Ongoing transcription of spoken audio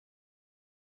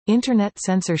Internet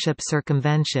censorship.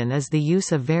 Circumvention is the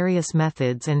use of various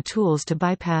methods and tools to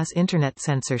bypass Internet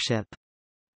censorship.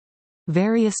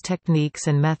 Various techniques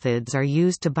and methods are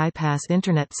used to bypass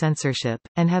Internet censorship,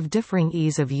 and have differing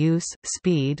ease of use,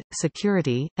 speed,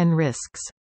 security, and risks.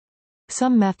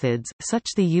 Some methods, such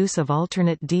the use of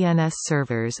alternate DNS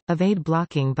servers, evade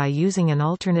blocking by using an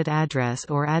alternate address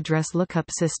or address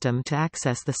lookup system to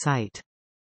access the site.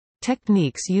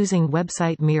 Techniques using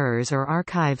website mirrors or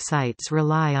archive sites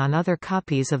rely on other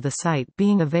copies of the site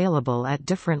being available at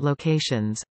different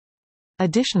locations.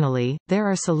 Additionally, there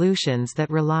are solutions that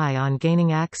rely on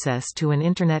gaining access to an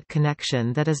Internet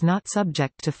connection that is not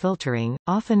subject to filtering,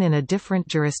 often in a different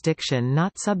jurisdiction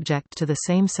not subject to the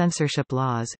same censorship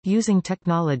laws, using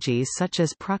technologies such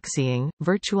as proxying,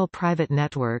 virtual private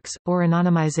networks, or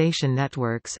anonymization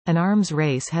networks. An arms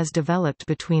race has developed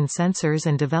between censors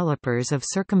and developers of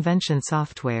circumvention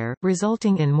software,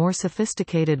 resulting in more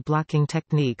sophisticated blocking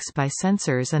techniques by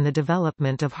censors and the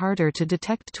development of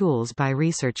harder-to-detect tools by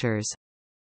researchers.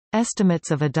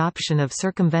 Estimates of adoption of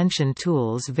circumvention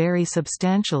tools vary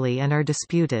substantially and are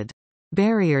disputed.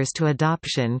 Barriers to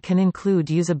adoption can include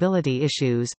usability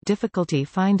issues, difficulty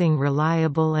finding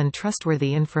reliable and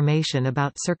trustworthy information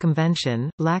about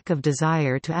circumvention, lack of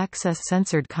desire to access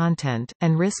censored content,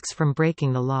 and risks from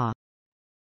breaking the law.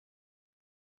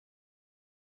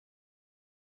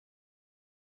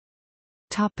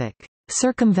 Topic: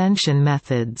 Circumvention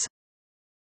methods.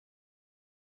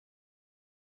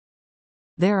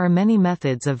 There are many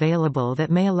methods available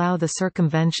that may allow the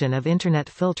circumvention of Internet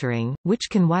filtering, which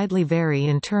can widely vary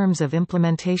in terms of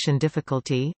implementation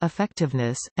difficulty,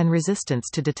 effectiveness, and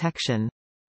resistance to detection.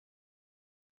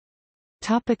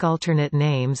 Alternate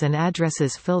names and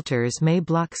addresses. Filters may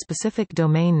block specific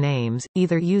domain names,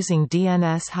 either using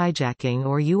DNS hijacking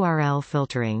or URL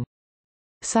filtering.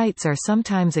 Sites are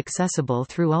sometimes accessible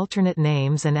through alternate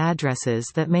names and addresses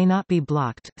that may not be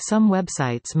blocked. Some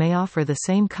websites may offer the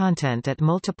same content at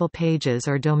multiple pages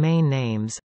or domain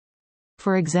names.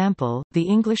 For example, the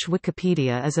English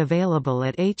Wikipedia is available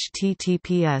at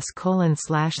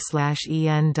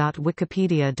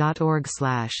https://en.wikipedia.org/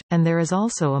 and there is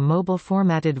also a mobile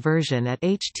formatted version at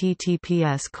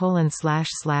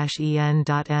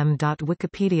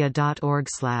https://en.m.wikipedia.org/.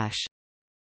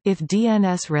 If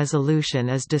DNS resolution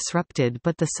is disrupted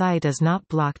but the site is not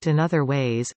blocked in other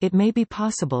ways, it may be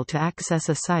possible to access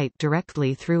a site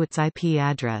directly through its IP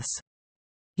address.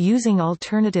 Using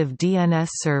alternative DNS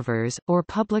servers, or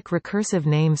public recursive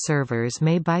name servers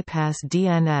may bypass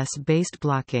DNS-based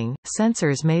blocking.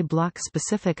 Censors may block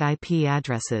specific IP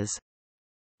addresses.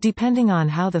 Depending on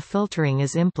how the filtering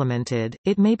is implemented,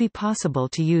 it may be possible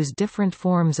to use different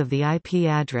forms of the IP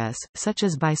address, such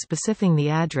as by specifying the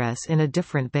address in a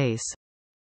different base.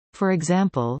 For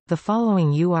example, the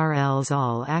following URLs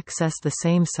all access the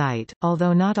same site,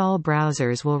 although not all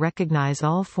browsers will recognize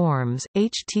all forms: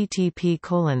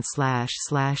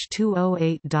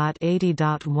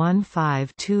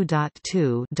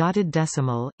 http://208.80.152.2 dotted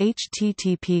decimal,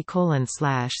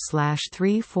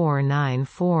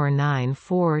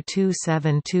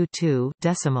 http://349494272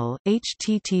 decimal,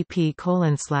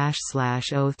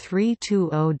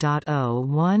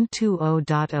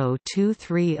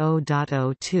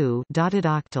 http://032.0.120.023.0.02 dotted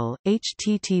octal,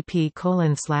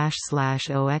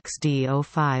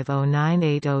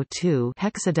 http://oxd05098002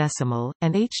 hexadecimal,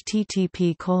 and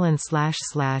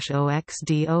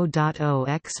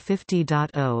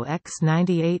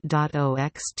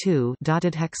http://oxdo.0x50.0x98.0x2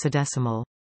 dotted hexadecimal.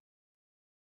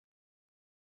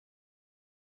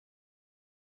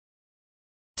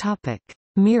 Topic: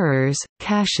 Mirrors,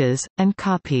 caches, and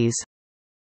copies.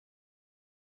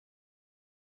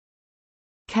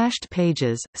 Cached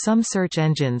pages – some search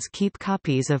engines keep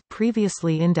copies of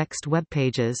previously indexed web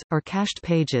pages, or cached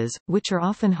pages, which are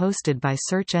often hosted by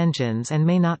search engines and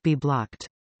may not be blocked.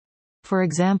 For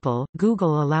example,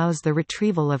 Google allows the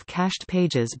retrieval of cached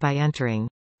pages by entering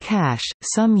cache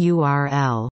some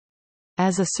URL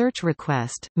as a search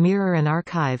request. Mirror and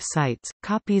archive sites –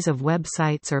 copies of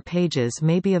websites or pages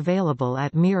may be available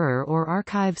at mirror or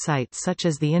archive sites such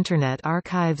as the Internet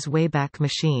Archive's Wayback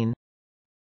Machine.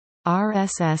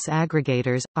 RSS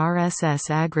aggregators – RSS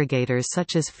aggregators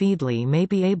such as Feedly may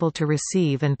be able to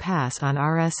receive and pass on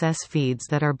RSS feeds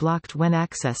that are blocked when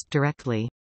accessed directly.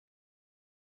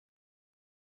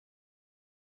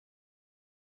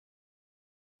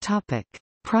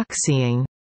 Proxying.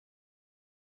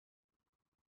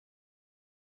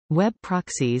 Web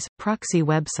proxies – proxy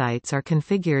websites are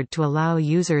configured to allow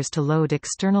users to load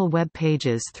external web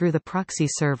pages through the proxy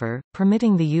server,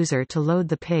 permitting the user to load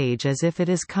the page as if it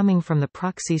is coming from the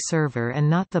proxy server and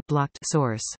not the blocked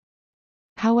source.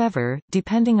 However,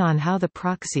 depending on how the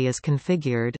proxy is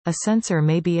configured, a censor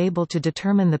may be able to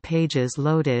determine the pages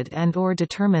loaded and/or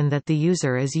determine that the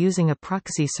user is using a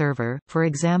proxy server. For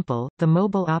example, the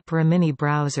mobile Opera Mini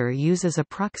browser uses a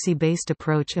proxy-based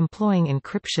approach employing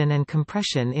encryption and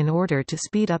compression in order to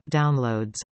speed up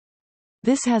downloads.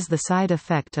 This has the side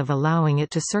effect of allowing it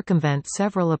to circumvent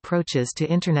several approaches to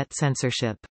Internet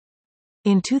censorship.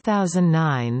 In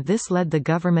 2009, this led the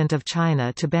government of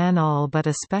China to ban all but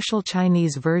a special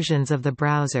Chinese versions of the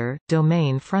browser.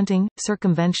 Domain fronting –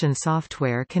 Circumvention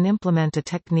software can implement a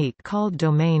technique called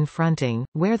domain fronting,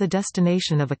 where the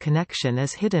destination of a connection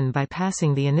is hidden by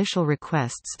passing the initial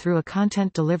requests through a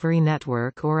content delivery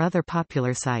network or other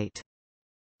popular site.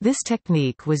 This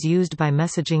technique was used by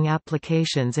messaging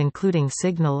applications including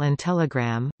Signal and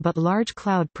Telegram, but large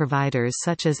cloud providers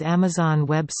such as Amazon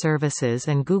Web Services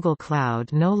and Google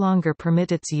Cloud no longer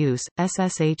permit its use.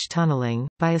 SSH tunneling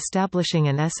 – By establishing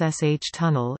an SSH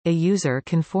tunnel, a user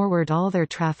can forward all their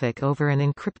traffic over an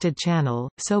encrypted channel,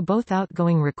 so both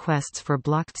outgoing requests for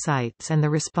blocked sites and the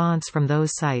response from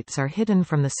those sites are hidden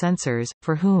from the censors,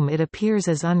 for whom it appears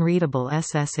as unreadable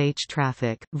SSH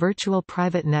traffic. Virtual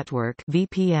Private Network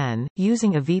 (VPN).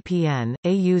 Using a VPN,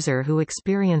 a user who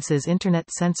experiences Internet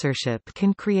censorship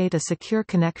can create a secure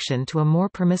connection to a more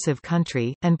permissive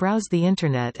country, and browse the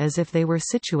Internet as if they were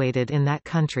situated in that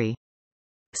country.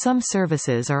 Some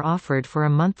services are offered for a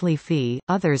monthly fee,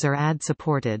 others are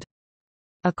ad-supported.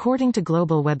 According to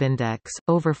Global Web Index,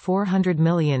 over 400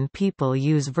 million people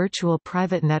use virtual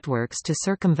private networks to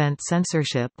circumvent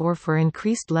censorship or for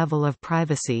increased level of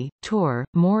privacy. Tor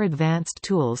 – More advanced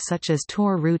tools such as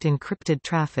Tor route encrypted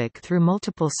traffic through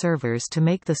multiple servers to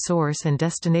make the source and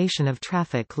destination of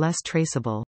traffic less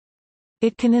traceable.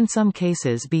 It can in some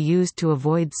cases be used to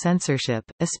avoid censorship,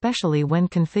 especially when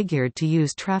configured to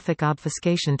use traffic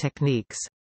obfuscation techniques.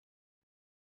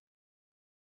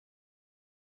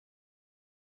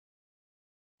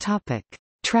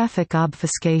 Traffic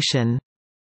obfuscation.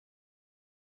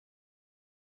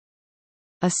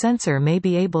 A censor may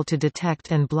be able to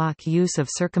detect and block use of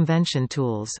circumvention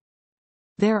tools.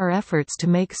 There are efforts to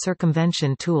make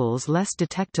circumvention tools less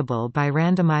detectable by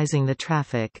randomizing the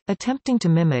traffic, attempting to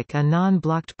mimic a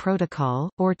non-blocked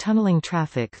protocol, or tunneling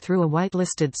traffic through a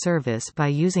whitelisted service by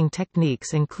using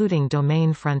techniques including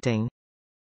domain fronting.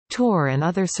 Tor and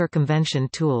other circumvention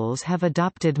tools have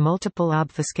adopted multiple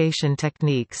obfuscation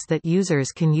techniques that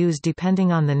users can use depending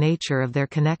on the nature of their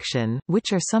connection,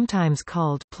 which are sometimes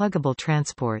called pluggable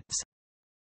transports.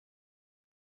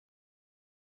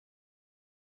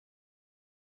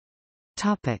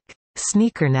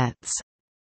 Sneakernets.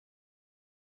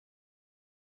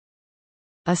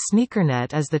 A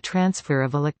sneakernet is the transfer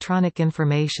of electronic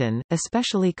information,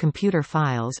 especially computer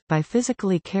files, by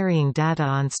physically carrying data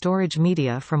on storage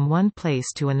media from one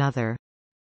place to another.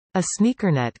 A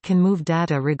sneakernet can move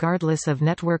data regardless of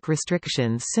network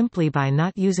restrictions simply by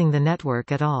not using the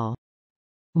network at all.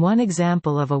 One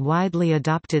example of a widely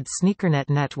adopted sneakernet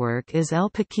network is El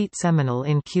Paquete Seminole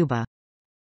in Cuba.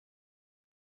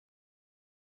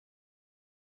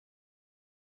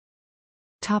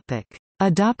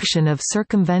 Adoption of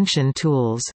circumvention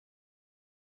tools.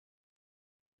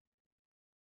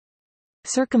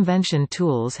 Circumvention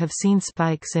tools have seen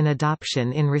spikes in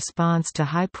adoption in response to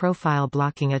high-profile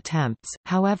blocking attempts.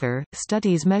 However,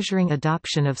 studies measuring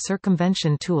adoption of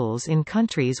circumvention tools in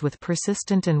countries with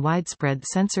persistent and widespread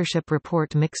censorship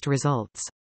report mixed results.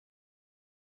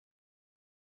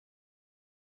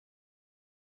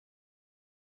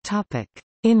 Topic: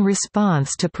 In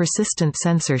response to persistent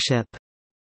censorship.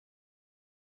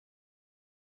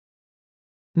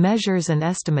 Measures and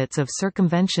estimates of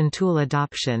circumvention tool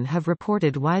adoption have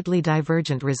reported widely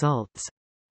divergent results.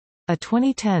 A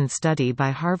 2010 study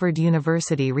by Harvard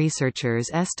University researchers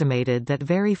estimated that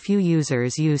very few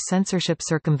users use censorship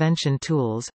circumvention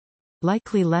tools,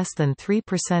 likely less than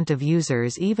 3% of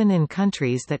users even in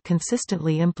countries that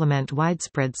consistently implement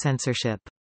widespread censorship.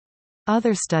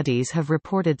 Other studies have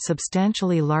reported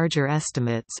substantially larger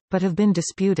estimates, but have been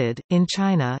disputed. In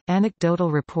China,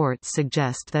 anecdotal reports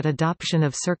suggest that adoption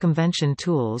of circumvention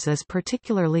tools is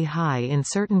particularly high in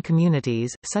certain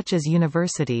communities, such as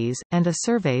universities, and a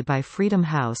survey by Freedom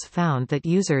House found that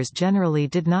users generally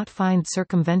did not find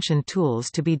circumvention tools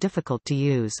to be difficult to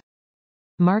use.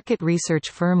 Market research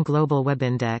firm Global Web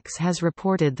Index has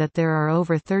reported that there are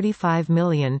over 35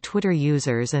 million Twitter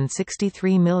users and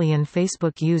 63 million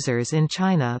Facebook users in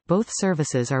China. Both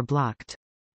services are blocked.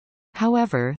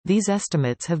 However, these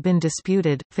estimates have been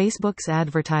disputed. Facebook's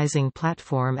advertising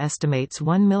platform estimates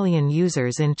 1 million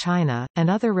users in China, and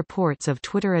other reports of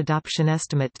Twitter adoption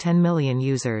estimate 10 million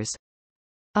users.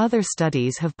 Other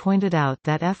studies have pointed out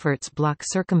that efforts block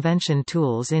circumvention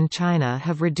tools in China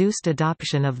have reduced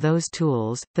adoption of those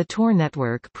tools. The Tor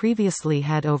network previously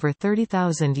had over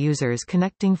 30,000 users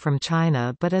connecting from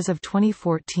China, but as of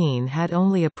 2014 had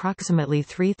only approximately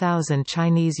 3,000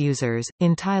 Chinese users.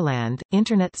 In Thailand,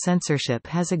 internet censorship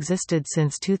has existed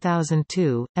since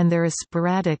 2002, and there is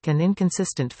sporadic and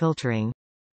inconsistent filtering.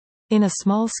 In a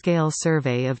small-scale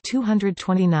survey of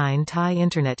 229 Thai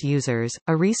Internet users,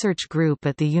 a research group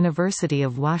at the University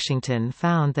of Washington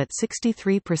found that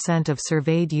 63% of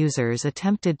surveyed users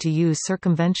attempted to use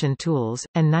circumvention tools,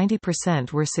 and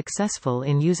 90% were successful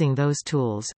in using those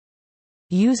tools.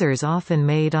 Users often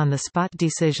made on-the-spot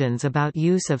decisions about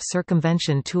use of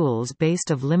circumvention tools based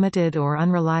of limited or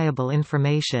unreliable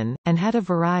information, and had a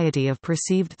variety of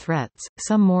perceived threats,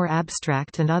 some more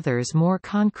abstract and others more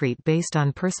concrete based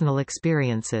on personal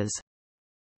experiences.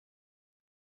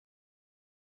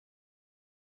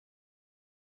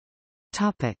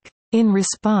 In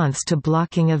response to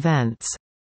blocking events.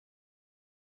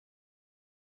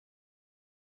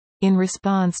 In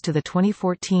response to the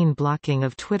 2014 blocking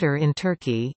of Twitter in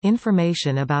Turkey,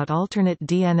 information about alternate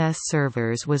DNS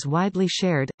servers was widely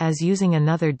shared, as using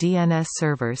another DNS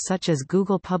server such as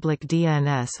Google Public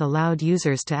DNS allowed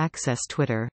users to access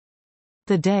Twitter.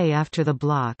 The day after the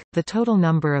block, the total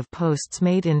number of posts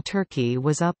made in Turkey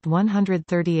was up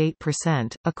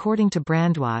 138%, according to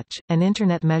Brandwatch, an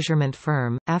internet measurement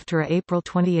firm. After a April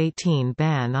 2018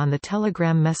 ban on the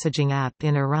Telegram messaging app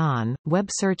in Iran, web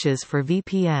searches for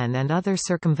VPN and other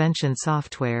circumvention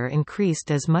software increased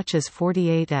as much as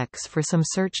 48x for some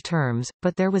search terms,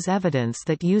 but there was evidence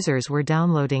that users were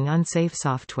downloading unsafe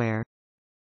software.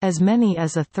 As many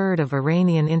as a third of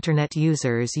Iranian Internet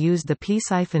users used the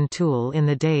P-Siphon tool in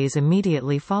the days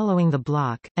immediately following the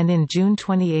block, and in June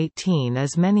 2018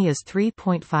 as many as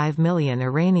 3.5 million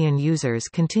Iranian users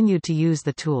continued to use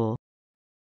the tool.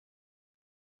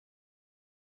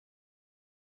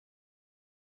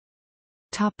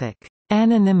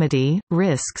 Anonymity,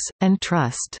 risks, and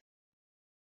trust.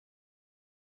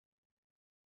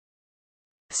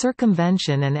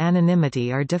 Circumvention and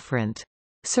anonymity are different.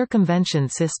 Circumvention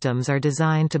systems are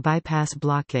designed to bypass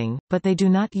blocking, but they do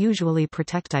not usually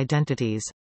protect identities.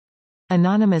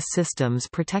 Anonymous systems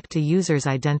protect a user's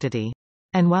identity.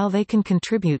 And while they can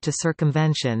contribute to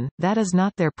circumvention, that is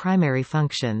not their primary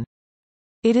function.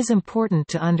 It is important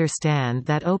to understand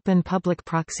that open public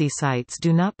proxy sites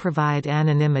do not provide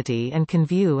anonymity and can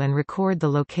view and record the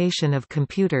location of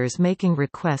computers making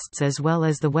requests as well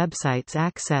as the websites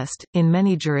accessed. In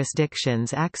many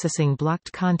jurisdictions, accessing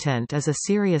blocked content is a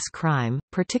serious crime,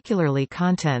 particularly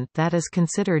content that is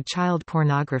considered child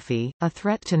pornography, a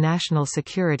threat to national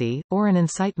security, or an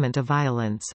incitement of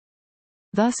violence.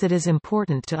 Thus it is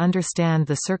important to understand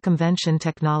the circumvention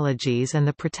technologies and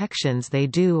the protections they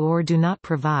do or do not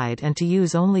provide, and to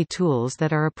use only tools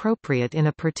that are appropriate in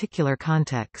a particular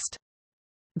context.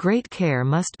 Great care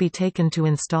must be taken to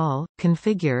install,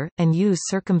 configure, and use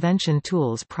circumvention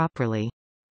tools properly.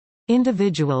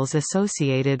 Individuals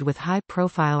associated with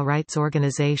high-profile rights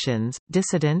organizations,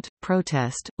 dissident,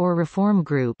 protest, or reform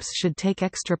groups should take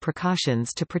extra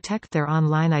precautions to protect their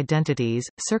online identities.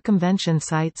 Circumvention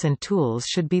sites and tools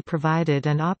should be provided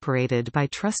and operated by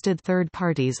trusted third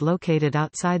parties located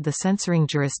outside the censoring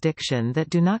jurisdiction that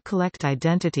do not collect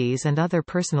identities and other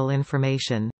personal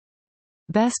information.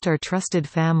 Best are trusted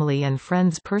family and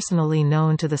friends personally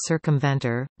known to the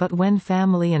circumventor, but when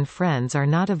family and friends are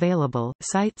not available,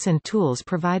 sites and tools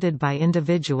provided by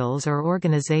individuals or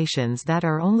organizations that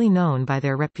are only known by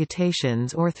their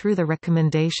reputations or through the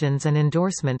recommendations and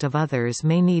endorsement of others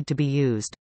may need to be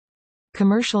used.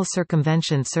 Commercial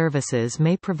circumvention services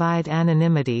may provide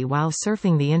anonymity while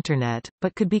surfing the Internet,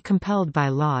 but could be compelled by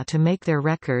law to make their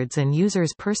records and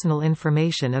users' personal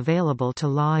information available to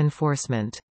law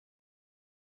enforcement.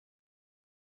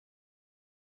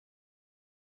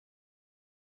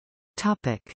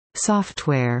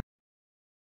 Software.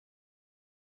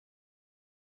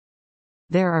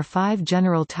 There are 5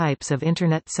 general types of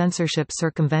Internet censorship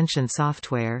circumvention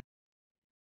software.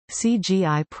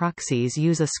 CGI proxies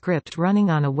use a script running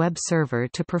on a web server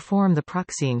to perform the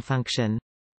proxying function.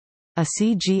 A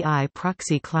CGI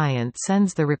proxy client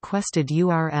sends the requested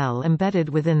URL embedded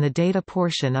within the data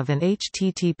portion of an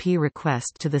HTTP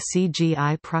request to the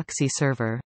CGI proxy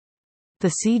server.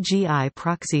 The CGI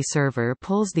proxy server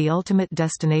pulls the ultimate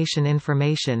destination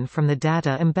information from the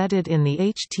data embedded in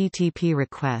the HTTP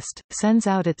request, sends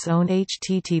out its own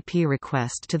HTTP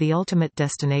request to the ultimate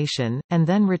destination, and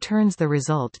then returns the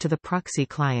result to the proxy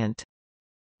client.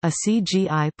 A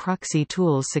CGI proxy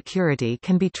tool's security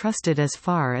can be trusted as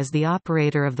far as the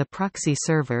operator of the proxy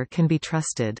server can be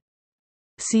trusted.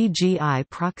 CGI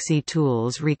proxy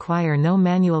tools require no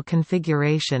manual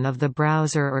configuration of the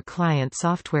browser or client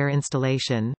software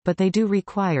installation, but they do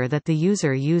require that the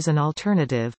user use an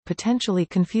alternative, potentially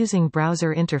confusing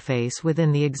browser interface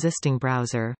within the existing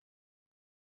browser.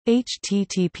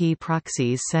 HTTP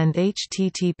proxies send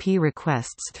HTTP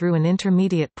requests through an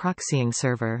intermediate proxying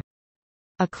server.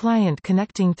 A client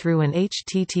connecting through an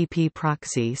HTTP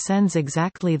proxy sends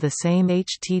exactly the same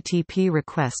HTTP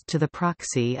request to the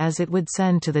proxy as it would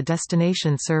send to the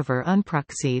destination server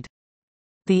unproxied.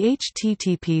 The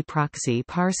HTTP proxy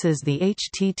parses the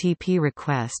HTTP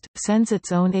request, sends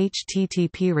its own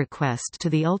HTTP request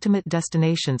to the ultimate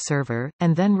destination server,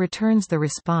 and then returns the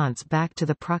response back to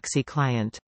the proxy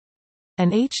client.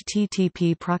 An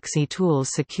HTTP proxy tool's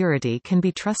security can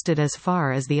be trusted as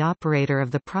far as the operator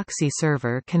of the proxy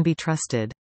server can be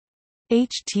trusted.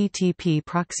 HTTP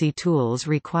proxy tools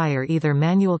require either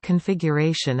manual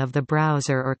configuration of the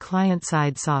browser or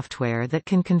client-side software that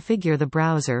can configure the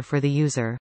browser for the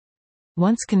user.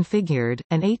 Once configured,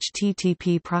 an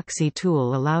HTTP proxy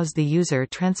tool allows the user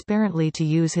transparently to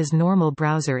use his normal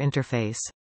browser interface.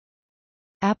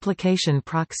 Application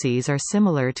proxies are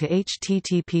similar to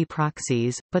HTTP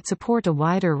proxies, but support a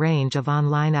wider range of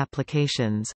online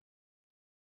applications.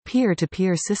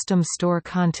 Peer-to-peer systems store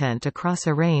content across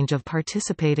a range of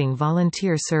participating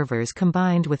volunteer servers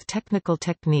combined with technical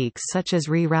techniques such as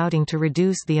rerouting to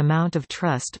reduce the amount of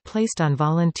trust placed on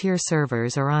volunteer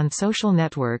servers or on social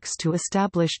networks to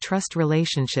establish trust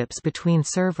relationships between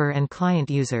server and client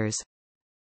users.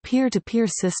 Peer-to-peer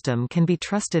system can be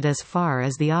trusted as far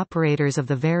as the operators of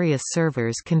the various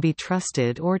servers can be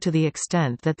trusted or to the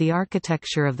extent that the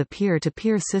architecture of the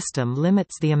peer-to-peer system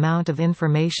limits the amount of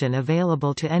information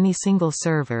available to any single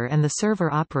server, and the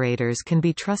server operators can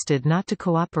be trusted not to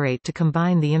cooperate to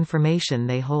combine the information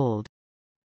they hold.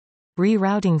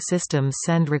 Rerouting systems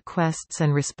send requests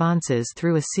and responses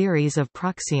through a series of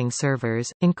proxying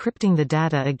servers, encrypting the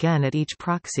data again at each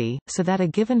proxy, so that a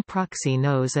given proxy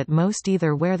knows at most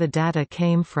either where the data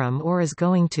came from or is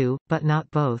going to, but not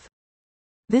both.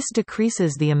 This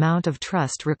decreases the amount of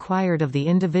trust required of the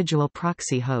individual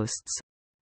proxy hosts.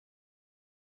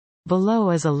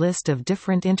 Below is a list of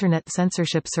different Internet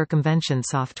censorship circumvention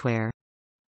software.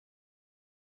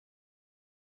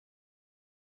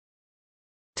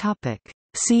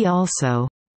 See also: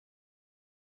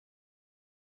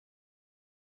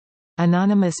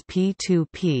 Anonymous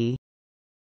P2P,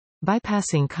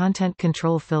 bypassing content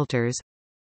control filters,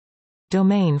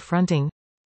 domain fronting,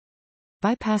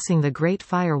 bypassing the Great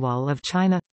Firewall of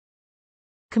China,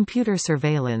 computer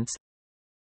surveillance,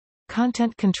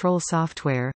 content control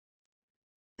software,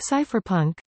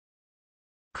 cypherpunk,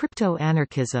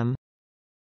 crypto-anarchism,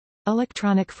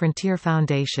 Electronic Frontier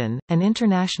Foundation, an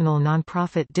international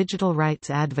nonprofit digital rights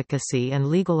advocacy and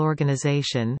legal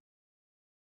organization.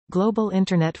 Global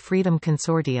Internet Freedom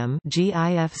Consortium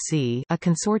 (GIFC), a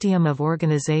consortium of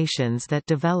organizations that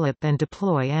develop and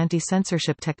deploy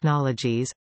anti-censorship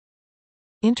technologies.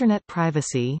 Internet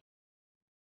Privacy,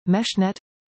 MeshNet,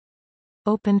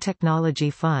 Open Technology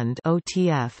Fund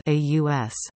 (OTF), a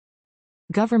U.S.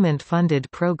 government-funded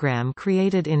program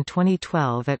created in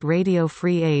 2012 at Radio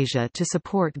Free Asia to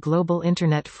support global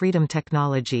Internet freedom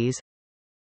technologies.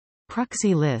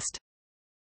 Proxy List,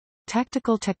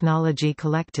 Tactical Technology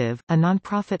Collective, a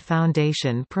nonprofit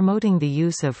foundation promoting the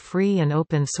use of free and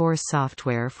open-source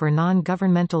software for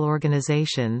non-governmental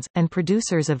organizations, and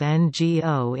producers of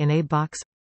NGO in a box.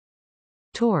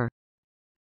 Tor